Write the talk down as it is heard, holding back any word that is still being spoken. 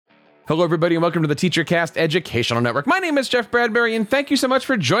Hello, everybody, and welcome to the TeacherCast Educational Network. My name is Jeff Bradbury, and thank you so much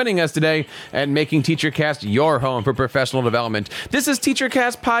for joining us today and making TeacherCast your home for professional development. This is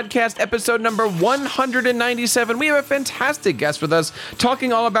TeacherCast Podcast episode number 197. We have a fantastic guest with us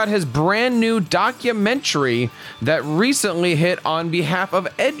talking all about his brand new documentary that recently hit on behalf of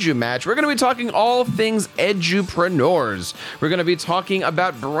EduMatch. We're going to be talking all things edupreneurs. We're going to be talking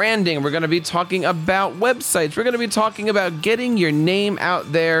about branding. We're going to be talking about websites. We're going to be talking about getting your name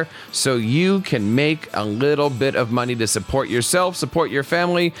out there so you can make a little bit of money to support yourself, support your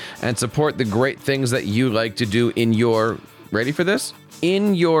family, and support the great things that you like to do in your, ready for this?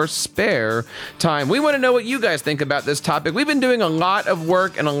 In your spare time. We want to know what you guys think about this topic. We've been doing a lot of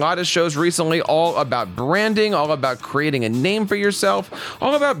work and a lot of shows recently all about branding, all about creating a name for yourself,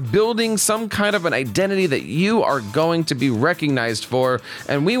 all about building some kind of an identity that you are going to be recognized for.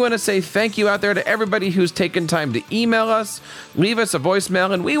 And we want to say thank you out there to everybody who's taken time to email us, leave us a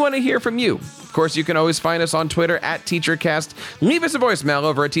voicemail, and we want to hear from you. Of course, you can always find us on Twitter at TeacherCast. Leave us a voicemail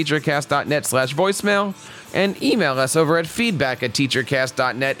over at teachercast.net/voicemail. And email us over at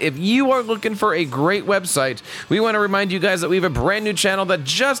feedback@teachercast.net. If you are looking for a great website, we want to remind you guys that we have a brand new channel that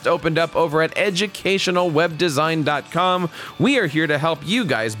just opened up over at educationalwebdesign.com. We are here to help you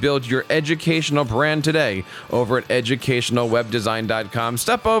guys build your educational brand today over at educationalwebdesign.com.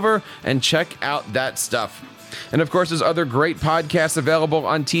 Step over and check out that stuff. And of course, there's other great podcasts available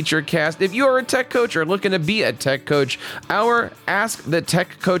on TeacherCast. If you are a tech coach or looking to be a tech coach, our Ask the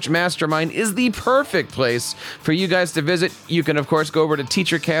Tech Coach Mastermind is the perfect place for you guys to visit. You can, of course, go over to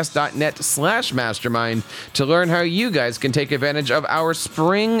teachercast.net/mastermind to learn how you guys can take advantage of our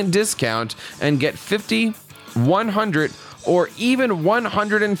spring discount and get $50, $100, or even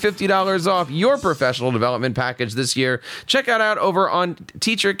 $150 off your professional development package this year. Check it out over on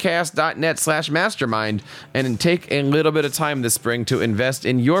teachercast.net/mastermind and take a little bit of time this spring to invest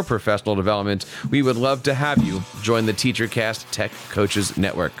in your professional development. We would love to have you join the TeacherCast Tech Coaches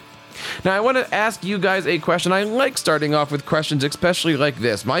Network. Now, I want to ask you guys a question. I like starting off with questions, especially like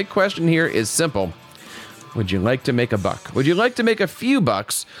this. My question here is simple. Would you like to make a buck? Would you like to make a few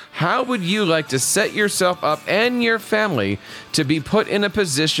bucks? How would you like to set yourself up and your family to be put in a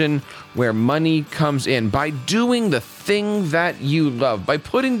position where money comes in by doing the thing that you love, by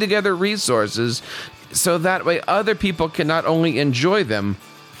putting together resources so that way other people can not only enjoy them,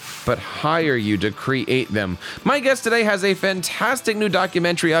 but hire you to create them? My guest today has a fantastic new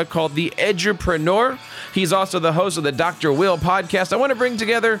documentary out called The Edupreneur. He's also the host of the Dr. Will podcast. I want to bring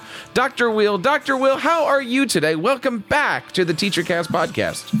together Dr. Will. Dr. Will, how are you today? Welcome back to the TeacherCast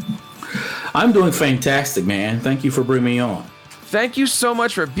podcast. I'm doing fantastic, man. Thank you for bringing me on. Thank you so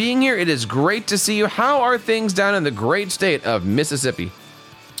much for being here. It is great to see you. How are things down in the great state of Mississippi?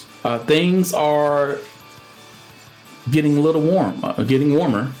 Things are getting a little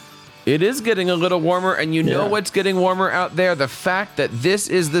warmer. It is getting a little warmer, and you know what's getting warmer out there? The fact that this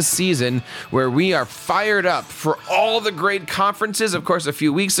is the season where we are fired up for all the great conferences. Of course, a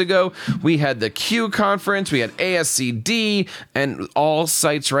few weeks ago, we had the Q conference, we had ASCD, and all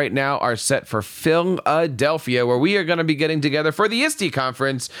sites right now are set for Philadelphia, where we are going to be getting together for the ISTE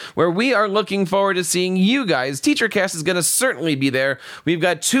conference, where we are looking forward to seeing you guys. TeacherCast is going to certainly be there. We've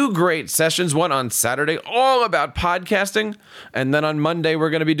got two great sessions, one on Saturday, all about podcasting, and then on Monday, we're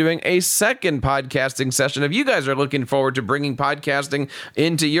going to be doing a second podcasting session. If you guys are looking forward to bringing podcasting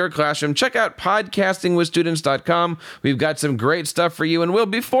into your classroom, check out podcastingwithstudents.com. We've got some great stuff for you. And Will,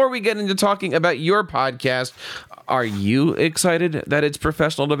 before we get into talking about your podcast, are you excited that it's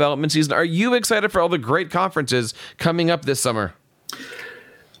professional development season? Are you excited for all the great conferences coming up this summer?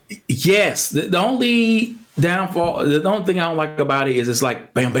 Yes. The only downfall, the only thing I don't like about it is it's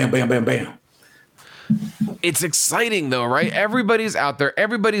like bam, bam, bam, bam, bam. It's exciting though, right? Everybody's out there.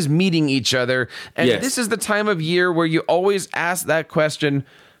 Everybody's meeting each other. And This is the time of year where you always ask that question,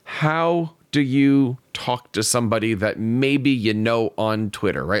 how do you talk to somebody that maybe you know on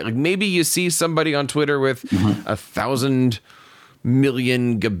Twitter, right? Like maybe you see somebody on Twitter with 1,000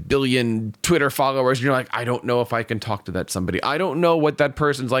 million, gabillion Twitter followers, and you're like, I don't know if I can talk to that somebody. I don't know what that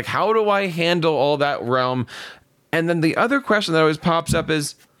person's like. How do I handle all that realm? And then the other question that always pops up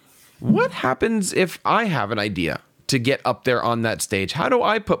is, what happens if I have an idea to get up there on that stage? How do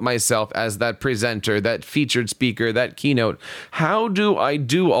I put myself as that presenter, that featured speaker, that keynote? How do I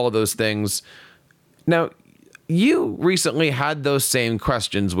do all those things? Now, you recently had those same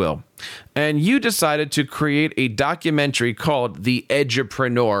questions, Will, and you decided to create a documentary called The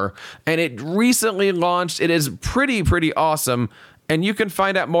Edupreneur, and it recently launched. It is pretty awesome. And you can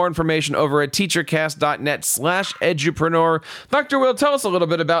find out more information over at teachercast.net/edupreneur. Dr. Will, tell us a little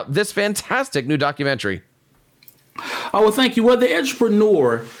bit about this fantastic new documentary. Oh, well, thank you. Well, The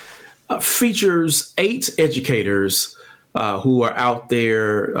Edupreneur features 8 educators who are out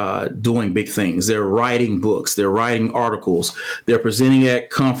there doing big things. They're writing books, they're writing articles, they're presenting at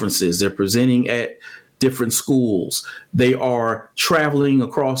conferences, they're presenting at different schools. They are traveling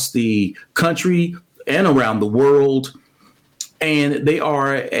across the country and around the world. And they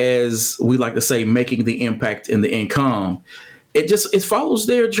are, as we like to say, making the impact in the income. It follows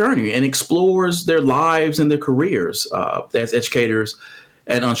their journey and explores their lives and their careers as educators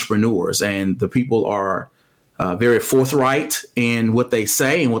and entrepreneurs. And the people are very forthright in what they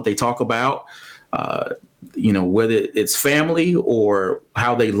say and what they talk about, whether it's family or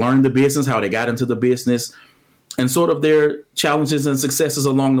how they learned the business, how they got into the business, and sort of their challenges and successes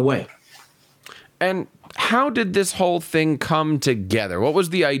along the way. And how did this whole thing come together? What was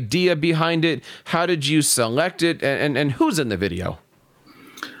the idea behind it? How did you select it? And who's in the video?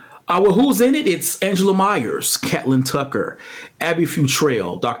 Well, who's in it? It's Angela Myers, Catlin Tucker, Abby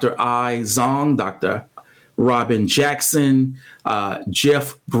Futrell, Dr. I. Zong, Dr. Robin Jackson,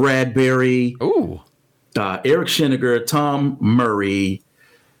 Jeff Bradbury, Eric Schenniger, Tom Murray.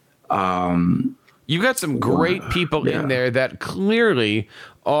 You've got some great people in there that clearly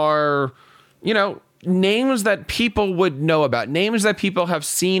are, names that people would know about, names that people have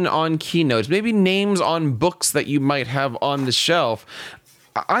seen on keynotes, maybe names on books that you might have on the shelf.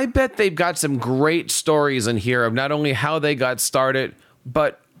 I bet they've got some great stories in here of not only how they got started,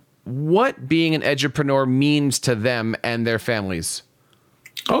 but what being an edupreneur means to them and their families.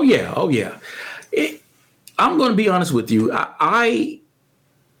 Oh, yeah. I'm going to be honest with you.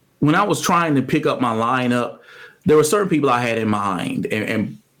 When I was trying to pick up my lineup, there were certain people I had in mind.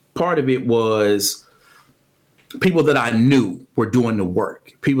 And part of it was people that I knew were doing the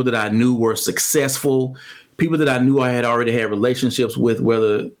work, people that I knew were successful, people that I knew I had already had relationships with,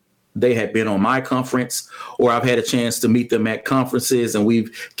 whether they had been on my conference or I've had a chance to meet them at conferences and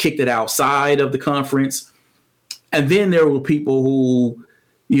we've kicked it outside of the conference. And then there were people who,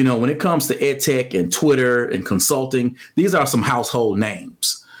 when it comes to ed tech and Twitter and consulting, these are some household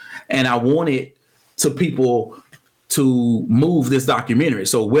names. And I wanted people to move this documentary.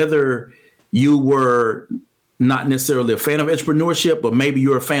 So whether you were not necessarily a fan of entrepreneurship, but maybe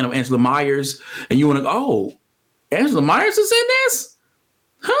you're a fan of Angela Myers and you want to go, oh, Angela Myers is in this?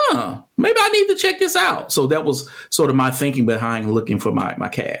 Maybe I need to check this out. So that was sort of my thinking behind looking for my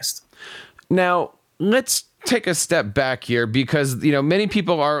cast. Now, let's take a step back here because, many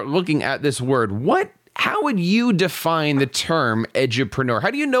people are looking at this word. How would you define the term edupreneur?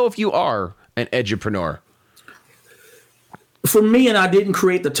 How do you know if you are an edupreneur? For me, and I didn't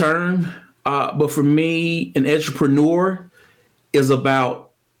create the term, but for me, an edupreneur is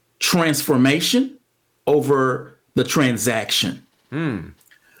about transformation over the transaction.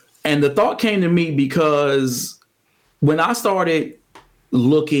 And the thought came to me because when I started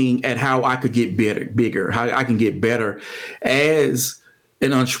looking at how I could get bigger, how I can get better as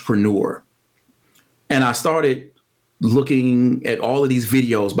an entrepreneur, and I started looking at all of these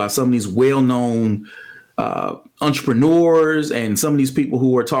videos by some of these well-known entrepreneurs and some of these people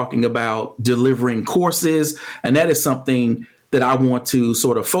who are talking about delivering courses. And that is something that I want to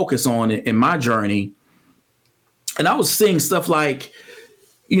sort of focus on in my journey. And I was seeing stuff like,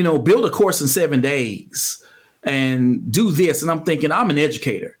 build a course in 7 days and do this. And I'm thinking, I'm an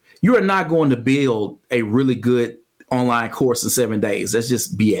educator. You are not going to build a really good online course in 7 days. That's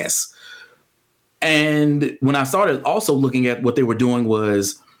just BS. And when I started also looking at what they were doing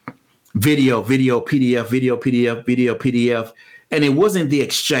was video, PDF, video, PDF, video, PDF. And it wasn't the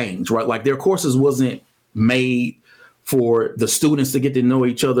exchange, right? Like their courses wasn't made for the students to get to know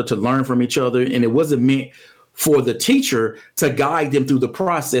each other, to learn from each other. And it wasn't meant for the teacher to guide them through the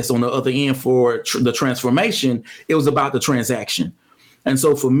process on the other end for the transformation. It was about the transaction. And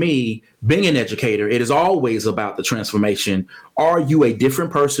so for me, being an educator, it is always about the transformation. Are you a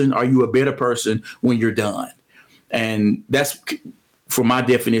different person? Are you a better person when you're done? And that's for my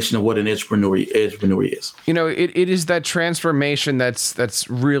definition of what an entrepreneur is. It is that transformation that's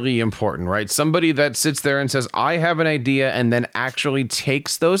really important, right? Somebody that sits there and says, I have an idea, and then actually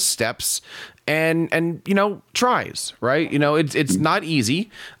takes those steps and tries, right? It's not easy.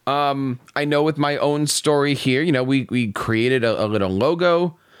 I know with my own story here, we created a little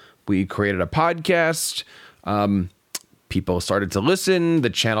logo, we created a podcast, people started to listen. The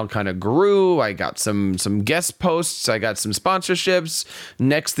channel kind of grew. I got some guest posts. I got some sponsorships.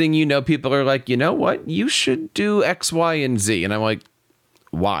 Next thing you know, people are like, you know what? You should do X, Y, and Z. And I'm like,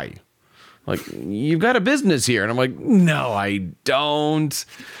 why? Like, you've got a business here. And I'm like, no, I don't.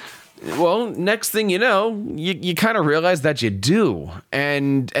 Well, next thing you know, you kind of realize that you do.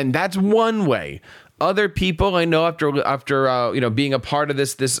 And that's one way. other people I know after being a part of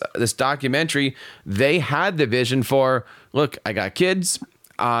this documentary, they had the vision for, look, I got kids.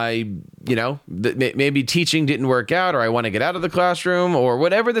 Maybe teaching didn't work out, or I want to get out of the classroom, or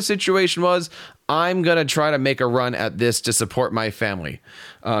whatever the situation was. I'm going to try to make a run at this to support my family,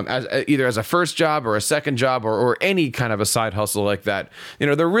 either as a first job or a second job or any kind of a side hustle like that.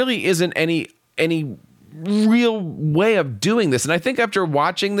 There really isn't any real way of doing this. And I think after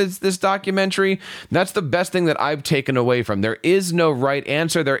watching this documentary, that's the best thing that I've taken away from. There is no right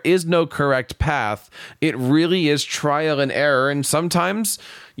answer. There is no correct path. It really is trial and error. And sometimes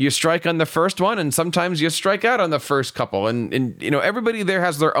you strike on the first one, and sometimes you strike out on the first couple. And everybody there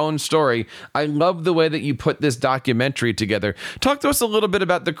has their own story. I love the way that you put this documentary together. Talk to us a little bit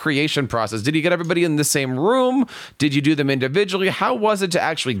about the creation process. Did you get everybody in the same room? Did you do them individually? How was it to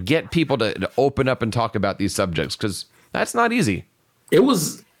actually get people to open up and talk about these subjects? Because that's not easy.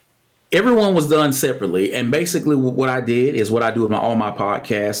 Everyone was done separately. And basically what I did is what I do with all my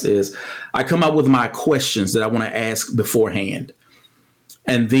podcasts is I come up with my questions that I want to ask beforehand.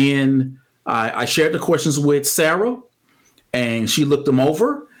 And then I shared the questions with Sarah, and she looked them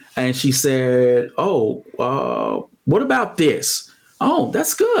over, and she said, what about this? Oh,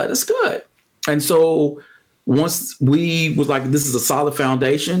 that's good. That's good. And so once we was like, this is a solid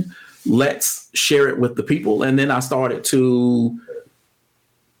foundation, let's share it with the people. And then I started to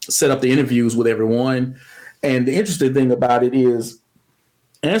set up the interviews with everyone. And the interesting thing about it is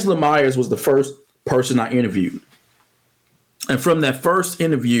Angela Myers was the first person I interviewed. And from that first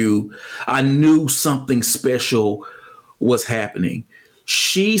interview, I knew something special was happening.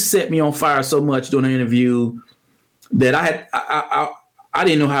 She set me on fire so much during the interview that I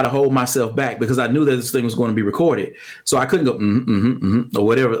didn't know how to hold myself back, because I knew that this thing was going to be recorded. So I couldn't go or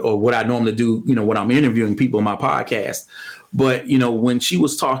whatever, or what I normally do, when I'm interviewing people on my podcast. But, when she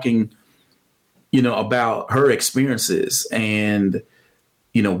was talking, about her experiences and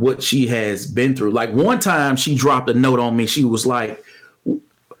what she has been through. Like one time she dropped a note on me. She was like,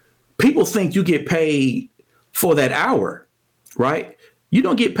 people think you get paid for that hour, right? You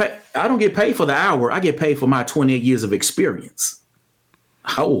don't get paid. I don't get paid for the hour. I get paid for my 28 years of experience.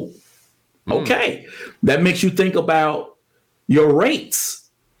 Oh, okay. That makes you think about your rates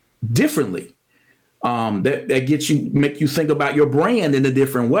differently. That make you think about your brand in a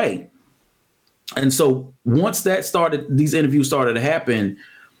different way. And so once these interviews started to happen,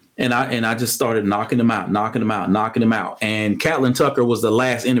 and I just started knocking them out. And Catelyn Tucker was the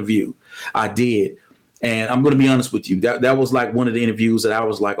last interview I did. And I'm going to be honest with you. That was like one of the interviews that I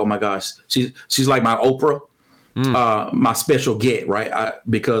was like, oh my gosh, she's like my Oprah, my special get, right?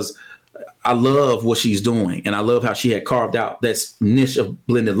 Because I love what she's doing, and I love how she had carved out that niche of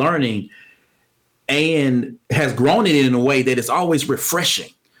blended learning and has grown it in a way that is always refreshing.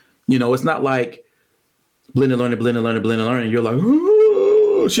 It's not like blended learning. You're like,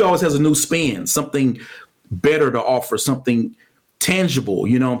 ooh. She always has a new spin, something better to offer, something tangible,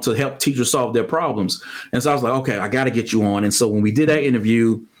 to help teachers solve their problems. And so I was like, okay, I got to get you on. And so when we did that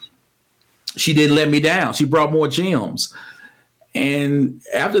interview, she didn't let me down. She brought more gems. And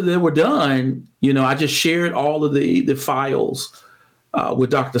after they were done, I just shared all of the files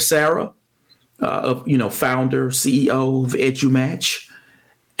with Dr. Sarah, founder, CEO of EduMatch.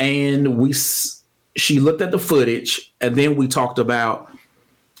 And she looked at the footage, and then we talked about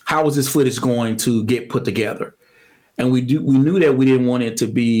how was this footage going to get put together. And we knew that we didn't want it to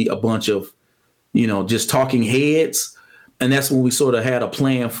be a bunch of, just talking heads. And that's when we sort of had a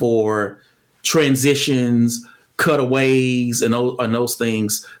plan for transitions, cutaways, and those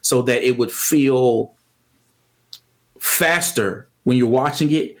things, so that it would feel faster when you're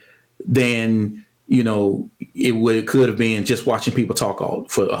watching it than, it could have been just watching people talk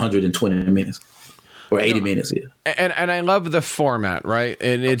for 120 minutes or 80 minutes. Yeah. And I love the format, right?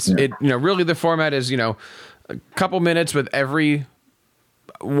 And really the format is, a couple minutes with every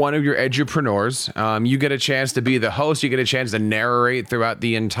one of your edupreneurs. You get a chance to be the host. You get a chance to narrate throughout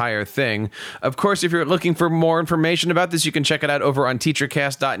the entire thing. Of course, if you're looking for more information about this, you can check it out over on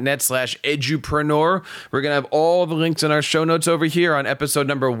teachercast.net/edupreneur. We're going to have all the links in our show notes over here on episode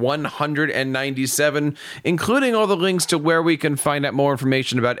number 197, including all the links to where we can find out more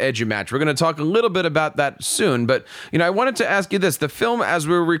information about EduMatch. We're going to talk a little bit about that soon, but I wanted to ask you this. The film, as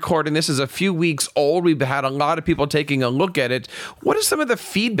we're recording, this is a few weeks old. We've had a lot of people taking a look at it. What are some of the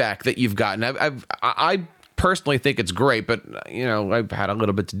feedback that you've gotten? I personally think it's great, but I've had a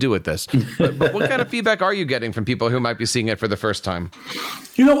little bit to do with this. But what kind of feedback are you getting from people who might be seeing it for the first time?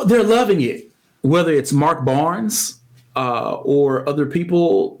 They're loving it. Whether it's Mark Barnes or other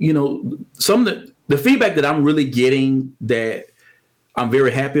people, some of the feedback that I'm really getting that I'm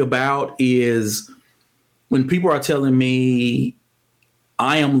very happy about is when people are telling me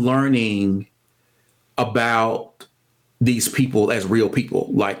I am learning about these people as real people,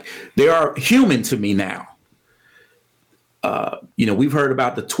 like they are human to me now. We've heard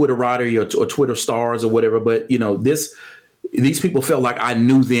about the Twitterati or Twitter stars or whatever, but these people felt like I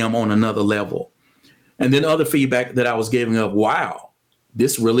knew them on another level. And then other feedback that I was giving of, wow,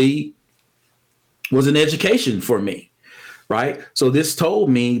 this really was an education for me, right? So this told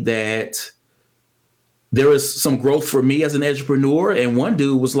me that there is some growth for me as an entrepreneur. And one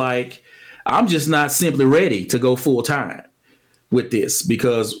dude was like, I'm just not simply ready to go full time with this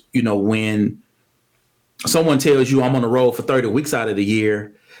because, when someone tells you I'm on the road for 30 weeks out of the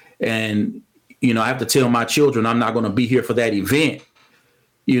year and, I have to tell my children I'm not going to be here for that event,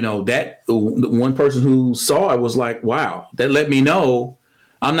 that one person who saw it was like, wow, that let me know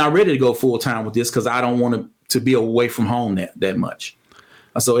I'm not ready to go full time with this because I don't want to be away from home that much.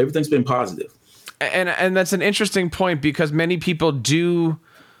 So everything's been positive. And that's an interesting point because many people do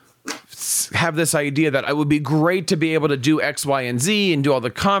have this idea that it would be great to be able to do X, Y, and Z and do all the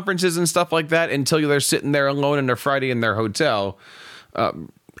conferences and stuff like that until they're sitting there alone on a Friday in their hotel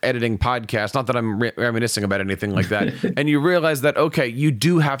editing podcasts. Not that I'm reminiscing about anything like that. And you realize that, okay, you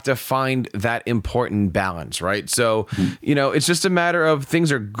do have to find that important balance, right? So, it's just a matter of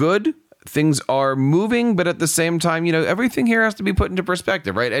things are good. Things are moving, but at the same time, everything here has to be put into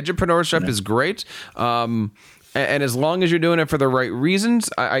perspective, right? Entrepreneurship is great. And as long as you're doing it for the right reasons,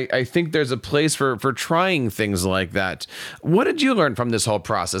 I think there's a place for trying things like that. What did you learn from this whole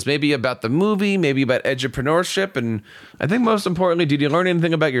process? Maybe about the movie, maybe about entrepreneurship, and I think most importantly, did you learn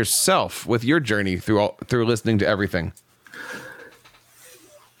anything about yourself with your journey through listening to everything?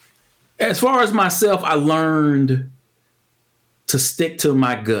 As far as myself, I learned to stick to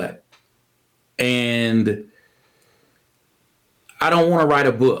my gut, and I don't want to write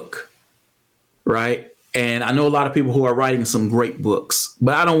a book, right? And I know a lot of people who are writing some great books,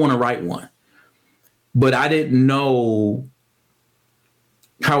 but I don't want to write one. But I didn't know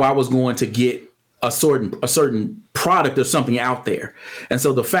how I was going to get a certain product or something out there. And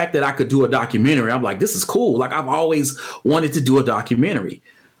so the fact that I could do a documentary, I'm like, this is cool. Like I've always wanted to do a documentary.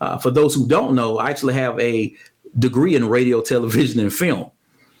 For those who don't know, I actually have a degree in radio, television, and film.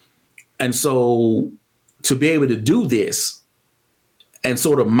 And so to be able to do this, and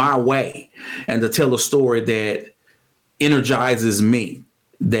sort of my way, and to tell a story that energizes me,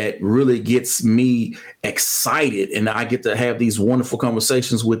 that really gets me excited. And I get to have these wonderful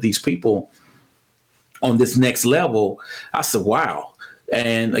conversations with these people on this next level. I said, wow.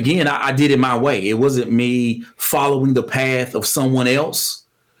 And again, I did it my way. It wasn't me following the path of someone else.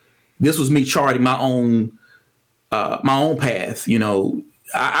 This was me charting my own path.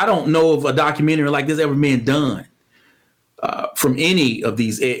 I don't know of a documentary like this ever being done. From any of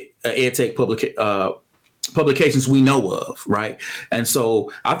these EdTech publications we know of, right? And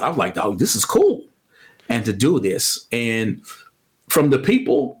so I was like, oh, this is cool. And to do this. And from the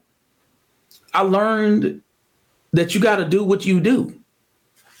people, I learned that you got to do what you do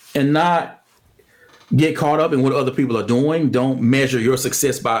and not get caught up in what other people are doing. Don't measure your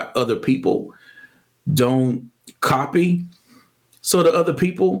success by other people. Don't copy sort of other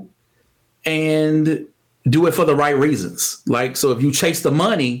people, and do it for the right reasons. Like, so if you chase the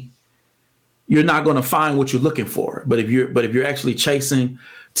money, you're not going to find what you're looking for. But if you're actually chasing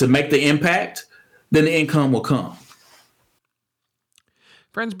to make the impact, then the income will come.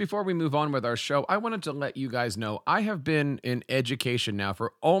 Friends, before we move on with our show, I wanted to let you guys know I have been in education now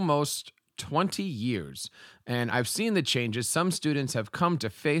for almost 20 years, and I've seen the changes some students have come to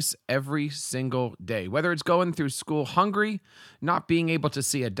face every single day, whether it's going through school hungry, not being able to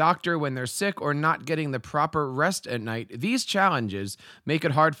see a doctor when they're sick, or not getting the proper rest at night. These challenges make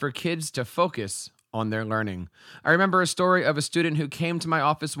it hard for kids to focus on their learning. I remember a story of a student who came to my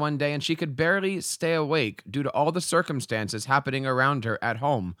office one day and she could barely stay awake due to all the circumstances happening around her at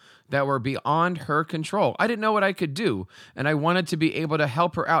home that were beyond her control. I didn't know what I could do, and I wanted to be able to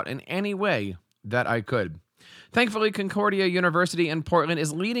help her out in any way that I could. Thankfully, Concordia University in Portland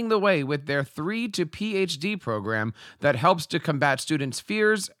is leading the way with their 3 to PhD program that helps to combat students'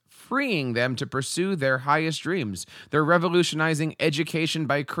 fears, freeing them to pursue their highest dreams. They're revolutionizing education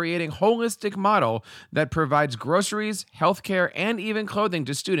by creating a holistic model that provides groceries, healthcare, and even clothing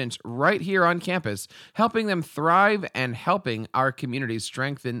to students right here on campus, helping them thrive and helping our communities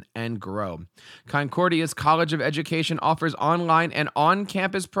strengthen and grow. Concordia's College of Education offers online and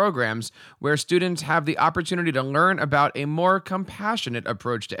on-campus programs where students have the opportunity to learn about a more compassionate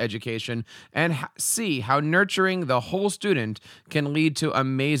approach to education and see how nurturing the whole student can lead to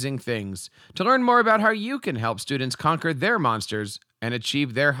amazing things. To learn more about how you can help students conquer their monsters and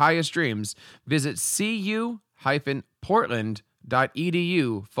achieve their highest dreams, visit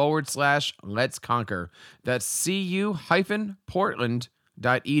cu-portland.edu/Let's Conquer. That's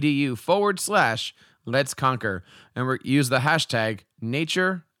cu-portland.edu/Let's Conquer. And use the hashtag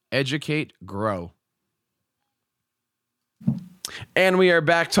 #NatureEducateGrow. And we are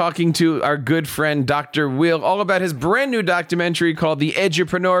back talking to our good friend, Dr. Will, all about his brand new documentary called The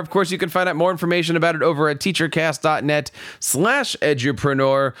Edupreneur. Of course, you can find out more information about it over at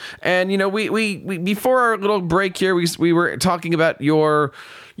teachercast.net/edupreneur. And, you know, we before our little break here, we were talking about your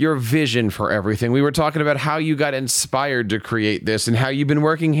vision for everything. We were talking about how you got inspired to create this and how you've been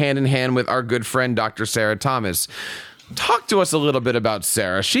working hand in hand with our good friend, Dr. Sarah Thomas. Talk to us a little bit about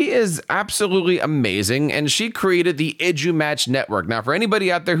Sarah. She is absolutely amazing, and she created the EduMatch Network. Now, for anybody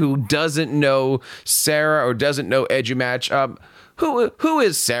out there who doesn't know Sarah or doesn't know EduMatch, who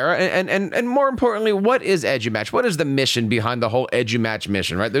is Sarah? And more importantly, what is EduMatch? What is the mission behind the whole EduMatch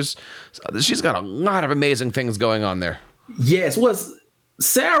mission, right? She's got a lot of amazing things going on there. Yes,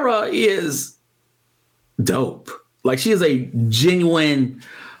 Sarah is dope. Like, she is a genuine,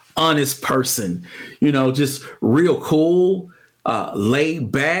 honest person, you know, just real cool, laid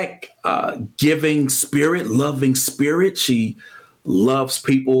back, giving spirit, loving spirit. She loves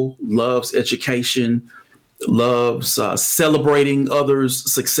people, loves education, loves celebrating others'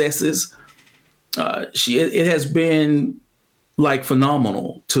 successes. It has been like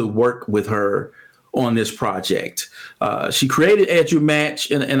phenomenal to work with her on this project. She created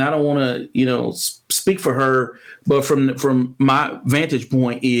EduMatch, and I don't want to, you know, speak for her, but from my vantage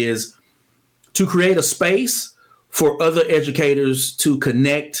point is to create a space for other educators to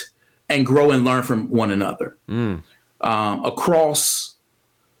connect and grow and learn from one another across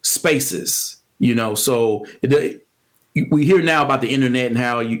spaces, you know. So we hear now about the internet and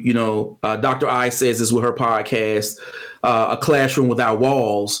how, you know, Dr. I says this with her podcast, A Classroom Without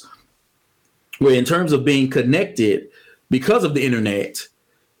Walls, where in terms of being connected because of the internet,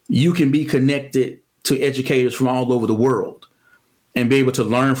 you can be connected to educators from all over the world and be able to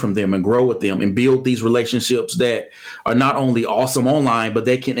learn from them and grow with them and build these relationships that are not only awesome online, but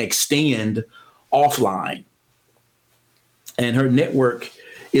they can extend offline. And her network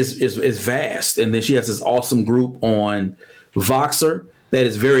is vast. And then she has this awesome group on Voxer that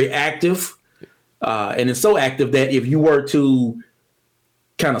is very active. And it's so active that if you were to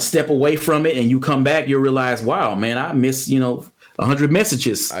kind of step away from it and you come back, you'll realize, wow, man, I miss, you know, 100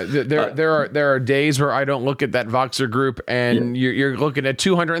 messages. There are days where I don't look at that Voxer group, and you're looking at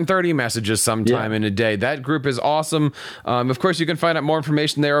 230 messages sometime in a day. That group is awesome. Of course, you can find out more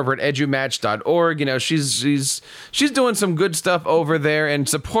information there over at edumatch.org. You know, she's doing some good stuff over there and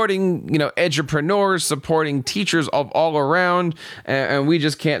supporting, you know, edupreneurs, supporting teachers all around. And we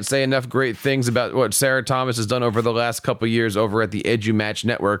just can't say enough great things about what Sarah Thomas has done over the last couple of years over at the EduMatch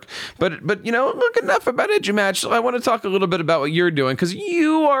Network. But you know, look, enough about EduMatch. I want to talk a little bit about what you're doing, because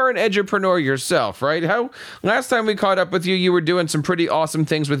you are an edupreneur yourself, right? How last time we caught up with you, you were doing some pretty awesome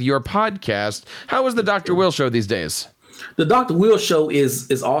things with your podcast. How is the Dr. Will Show these days? The Dr. Will Show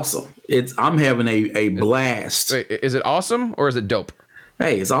is awesome. I'm having a blast. Wait, is it awesome or is it dope?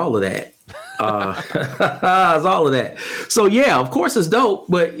 Hey, it's all of that. It's all of that. So yeah, of course it's dope,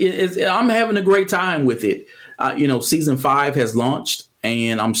 but I'm having a great time with it. You know, season 5 has launched,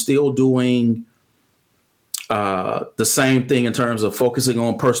 and I'm still doing the same thing in terms of focusing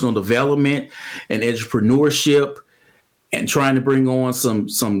on personal development and entrepreneurship, and trying to bring on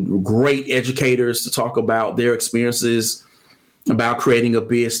some great educators to talk about their experiences about creating a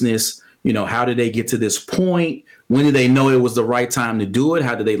business. You know, how did they get to this point? When did they know it was the right time to do it?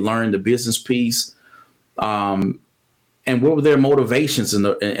 How did they learn the business piece? And what were their motivations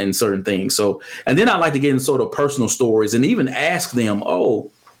in certain things? So, and then I like to get into sort of personal stories and even ask them,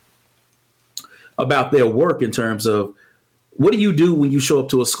 about their work in terms of, what do you do when you show up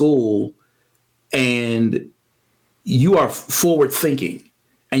to a school and you are forward thinking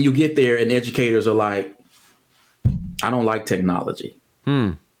and you get there and educators are like, I don't like technology.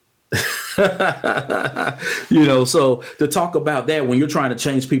 You know, so to talk about that when you're trying to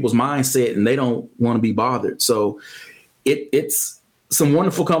change people's mindset and they don't want to be bothered. So it's some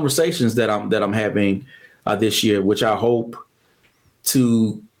wonderful conversations that I'm having this year, which I hope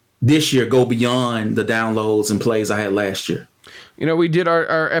to this year go beyond the downloads and plays I had last year. We did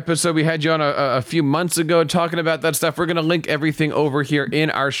our episode. We had you on a few months ago talking about that stuff. We're going to link everything over here in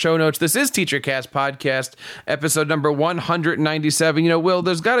our show notes. This is TeacherCast Podcast, episode number 197. Will,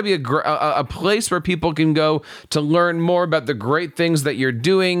 there's got to be a place where people can go to learn more about the great things that you're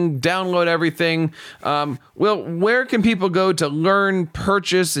doing, download everything. Will, where can people go to learn,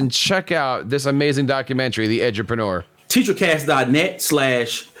 purchase, and check out this amazing documentary, The Edupreneur?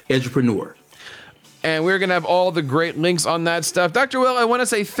 Teachercast.net/edupreneur. And we're going to have all the great links on that stuff. Dr. Will, I want to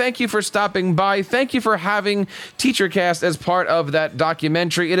say thank you for stopping by. Thank you for having TeacherCast as part of that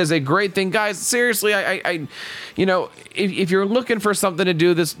documentary. It is a great thing. Guys, seriously, if you're looking for something to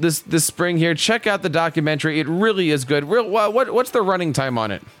do this spring here, check out the documentary. It really is good. What's the running time on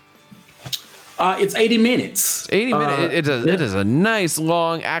it? It's 80 minutes. 80 minutes. It is a nice,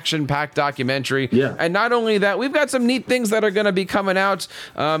 long, action-packed documentary. Yeah. And not only that, we've got some neat things that are going to be coming out.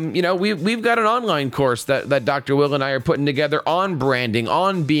 We've got an online course that Dr. Will and I are putting together on branding,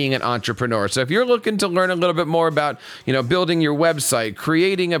 on being an entrepreneur. So if you're looking to learn a little bit more about, building your website,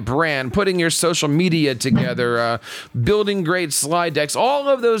 creating a brand, putting your social media together, building great slide decks, all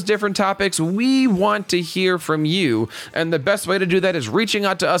of those different topics, we want to hear from you. And the best way to do that is reaching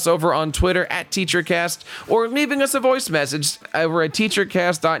out to us over on Twitter at TeacherCast, or leaving us a voice message over at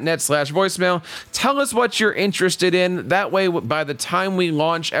teachercast.net/voicemail. Tell us what you're interested in. That way, by the time we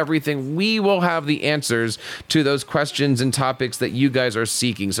launch everything, we will have the answers to those questions and topics that you guys are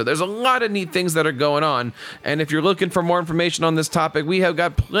seeking. So there's a lot of neat things that are going on. And if you're looking for more information on this topic, we have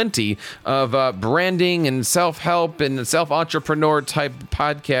got plenty of branding and self-help and self-entrepreneur type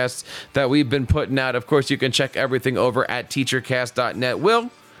podcasts that we've been putting out. Of course, you can check everything over at teachercast.net.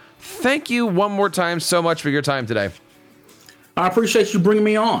 Will, thank you one more time so much for your time today. I appreciate you bringing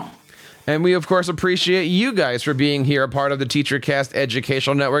me on. And we, of course, appreciate you guys for being here, a part of the TeacherCast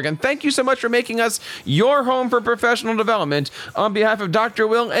Educational Network. And thank you so much for making us your home for professional development. On behalf of Dr.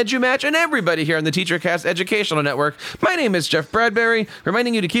 Will, EduMatch, and everybody here on the TeacherCast Educational Network, my name is Jeff Bradbury,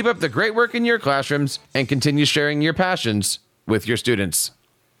 reminding you to keep up the great work in your classrooms and continue sharing your passions with your students.